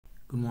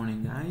Good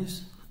morning,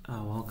 guys.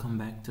 Welcome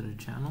back to the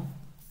channel.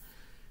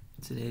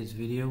 In today's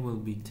video we'll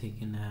be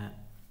taking a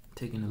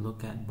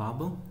look at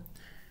boba.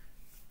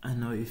 I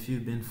know if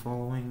you've been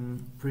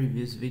following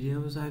previous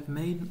videos I've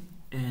made,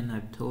 and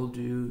I've told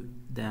you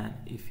that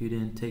if you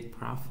didn't take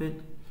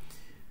profit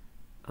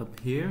up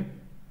here,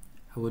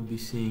 I would be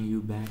seeing you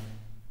back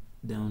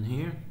down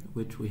here,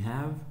 which we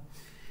have,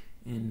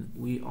 and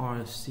we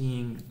are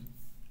seeing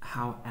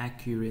how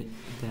accurate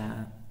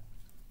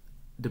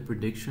the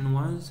prediction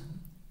was.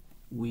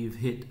 We've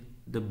hit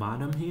the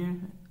bottom here,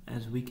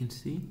 as we can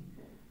see.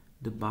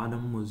 The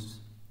bottom was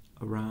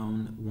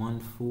around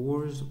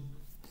 1.4s.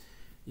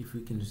 If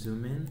we can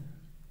zoom in,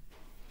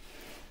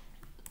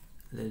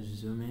 let's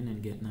zoom in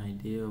and get an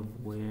idea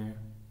of where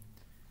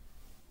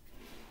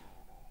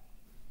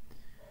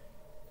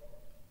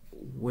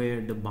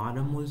the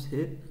bottom was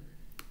hit.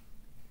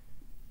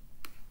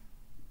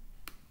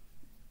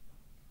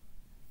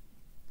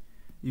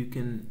 You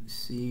can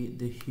see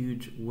the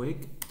huge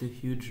wick, the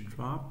huge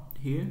drop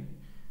here.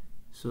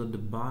 So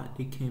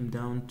it came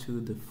down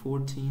to the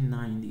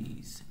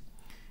 1490s,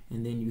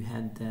 and then you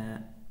had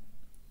that,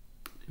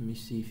 let me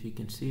see if you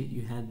can see it,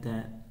 you had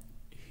that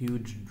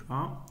huge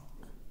drop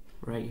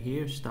right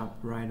here,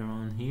 stopped right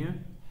around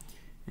here,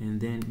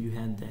 and then you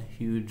had that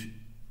huge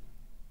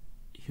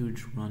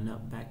run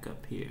up back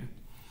up here.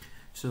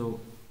 So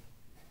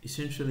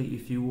essentially,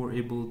 if you were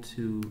able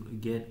to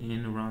get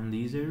in around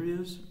these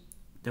areas,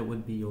 that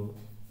would be your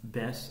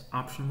best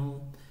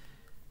optional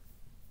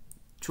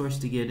choice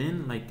to get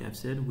in. Like I've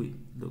said, we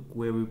look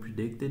where we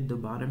predicted the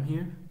bottom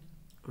here,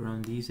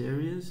 around these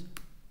areas,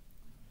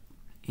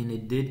 and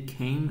it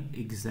came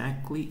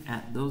exactly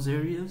at those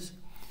areas.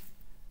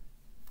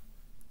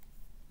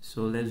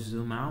 So let's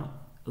zoom out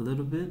a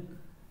little bit,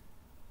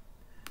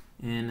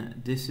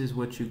 and this is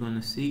what you're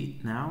gonna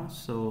see now.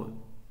 So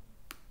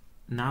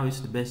now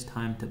is the best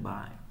time to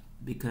buy,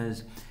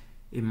 because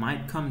it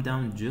might come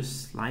down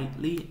just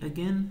slightly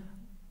again,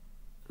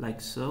 like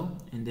so,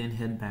 and then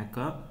head back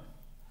up.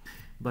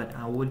 But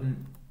I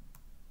wouldn't,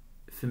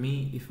 for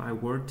me, if I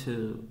were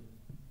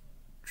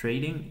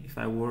trading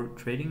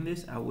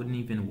this, I wouldn't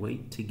even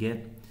wait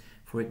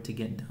for it to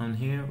get down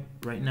here.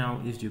 Right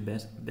now is your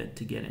best bet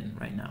to get in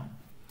right now.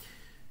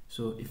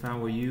 So if I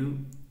were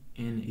you,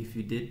 and if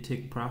you did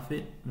take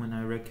profit when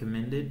I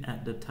recommended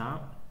at the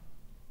top,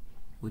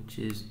 which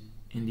is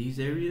in these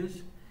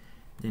areas,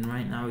 then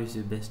right now is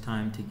the best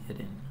time to get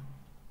in,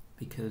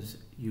 because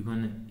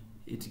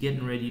it's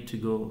getting ready to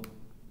go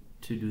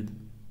to do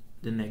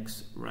the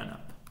next run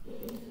up.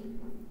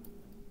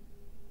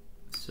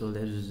 So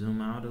let's zoom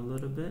out a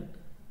little bit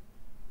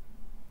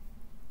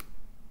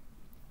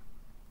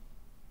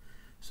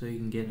so you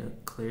can get a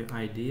clear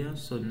idea.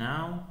 So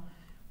now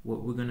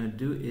what we're gonna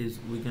do is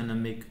we're gonna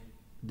make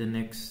the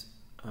next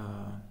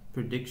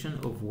prediction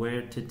of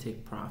where to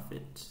take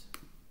profits.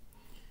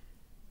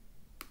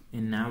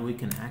 And now we're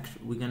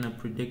gonna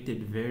predict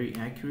it very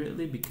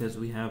accurately because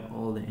we have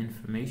all the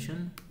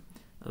information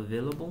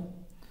available.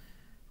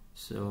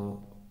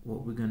 So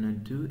what we're gonna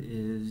do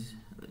is,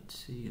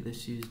 let's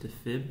use the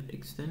fib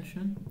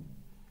extension.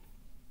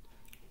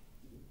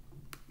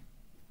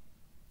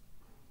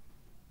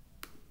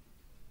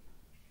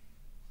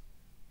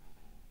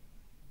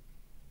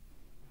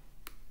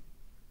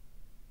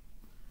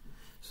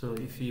 So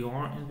if you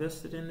are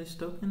invested in this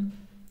token,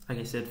 like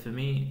I said, for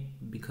me,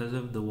 because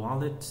of the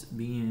wallets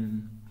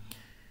being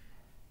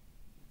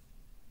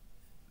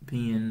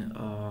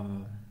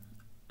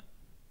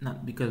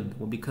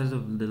because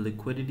of the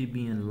liquidity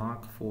being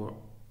locked for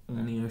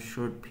only a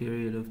short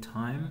period of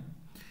time,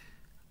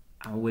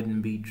 I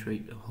wouldn't be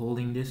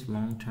holding this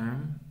long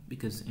term,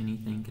 because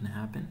anything can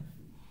happen.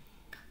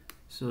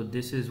 So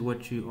this is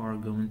what you are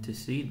going to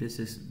see. This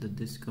is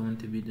going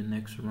to be the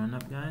next run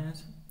up,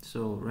 guys.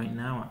 So right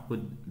now I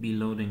would be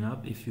loading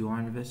up if you are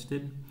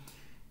invested,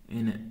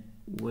 and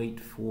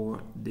wait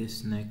for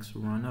this next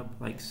run up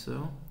like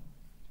so,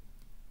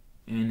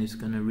 and it's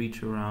gonna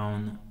reach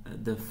around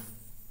the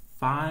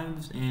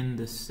 5s and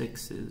the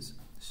 6s.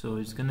 So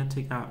it's gonna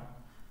take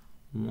out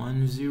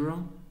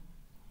 1-0.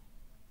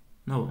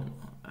 No,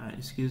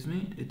 excuse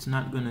me, it's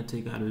not gonna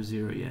take out a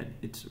 0 yet.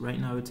 It's right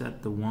now it's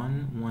at the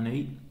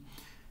 1-1-8.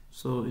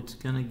 So it's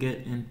gonna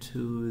get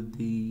into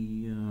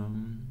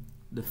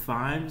the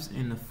 5s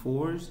and the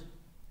 4s.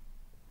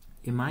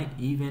 It might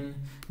even,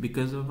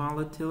 because of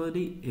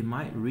volatility, it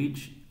might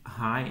reach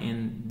high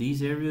in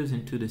these areas,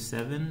 into the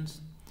 7s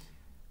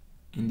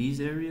in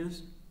these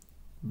areas,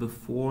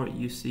 before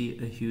you see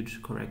a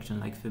huge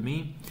correction. Like for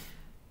me,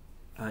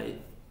 I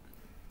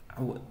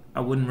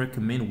wouldn't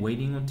recommend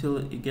waiting until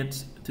it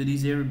gets to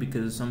these areas,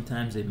 because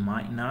sometimes it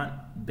might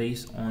not,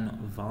 based on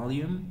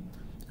volume.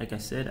 Like I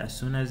said, as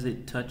soon as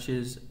it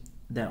touches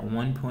that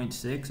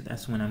 1.6,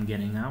 that's when I'm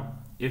getting out,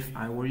 if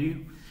I were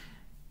you.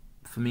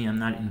 For me, I'm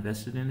not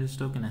invested in this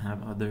token. I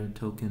have other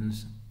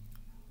tokens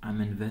I'm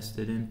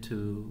invested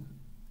into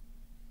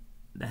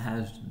that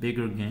has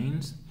bigger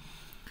gains.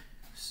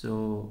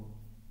 So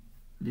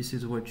this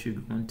is what you're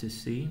going to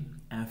see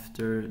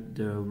after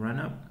the run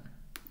up.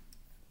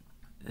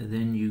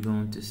 then you're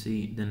going to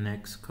see the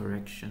next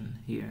correction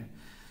here.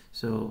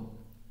 So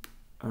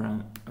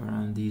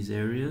around these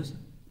areas.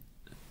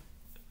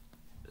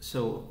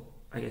 So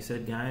like I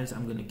said, guys,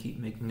 I'm gonna keep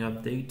making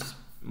updates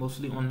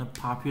mostly on the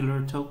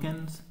popular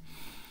tokens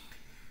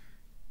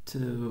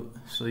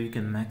so you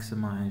can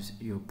maximize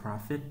your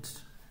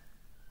profits.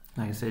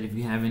 Like I said, if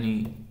you have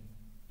any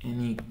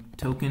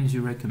tokens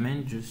you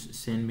recommend, just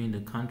send me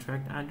the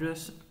contract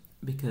address,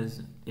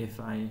 because if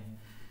I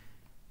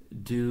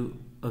do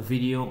a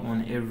video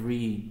on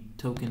every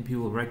token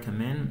people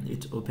recommend,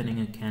 it's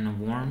opening a can of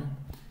worms.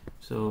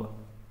 So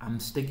I'm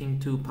sticking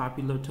to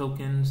popular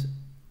tokens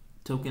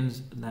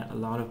that a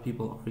lot of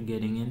people are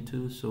getting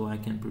into, so I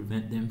can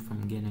prevent them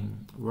from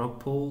getting rug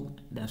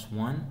pulled. That's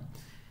one.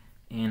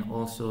 And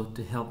also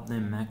to help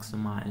them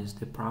maximize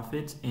their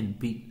profits and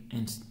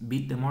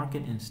beat the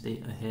market and stay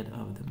ahead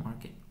of the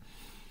market.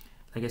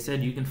 Like I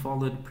said, you can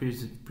follow the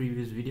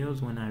previous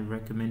videos when I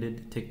recommended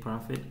to take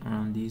profit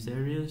around these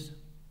areas,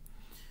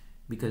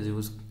 because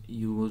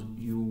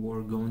you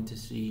were going to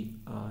see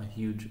a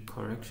huge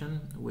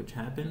correction, which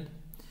happened.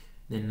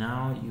 Then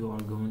now you are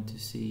going to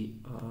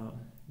see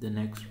the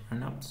next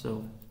run up.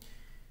 So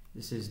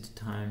this is the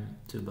time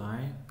to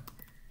buy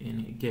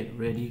and get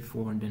ready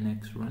for the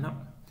next run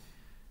up.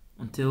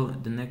 Until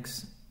the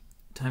next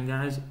time,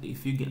 guys,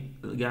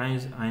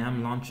 I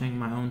am launching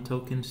my own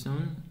token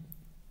soon.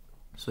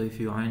 So if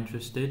you are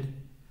interested,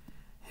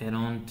 head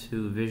on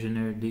to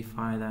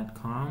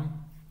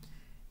visionarydefi.com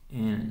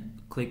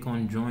and click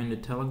on join the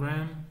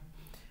Telegram.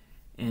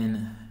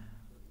 And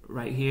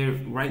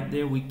right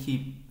there, we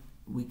keep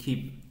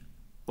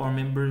our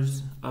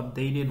members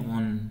updated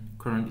on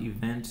current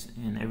events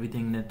and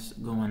everything that's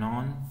going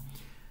on.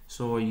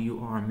 So you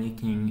are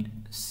making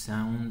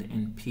sound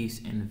and peace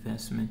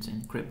investments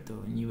in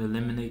crypto, and you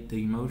eliminate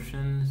the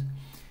emotions,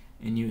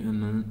 and you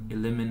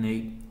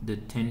eliminate the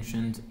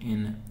tensions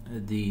and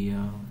the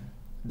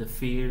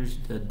fears,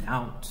 the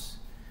doubts,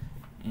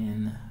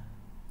 and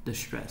the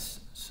stress.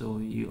 So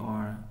you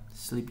are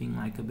sleeping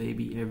like a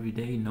baby every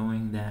day,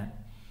 knowing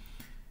that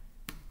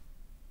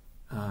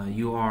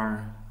you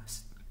are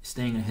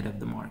staying ahead of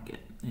the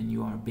market and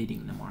you are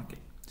beating the market.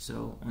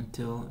 So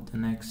until the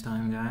next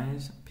time,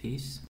 guys, peace.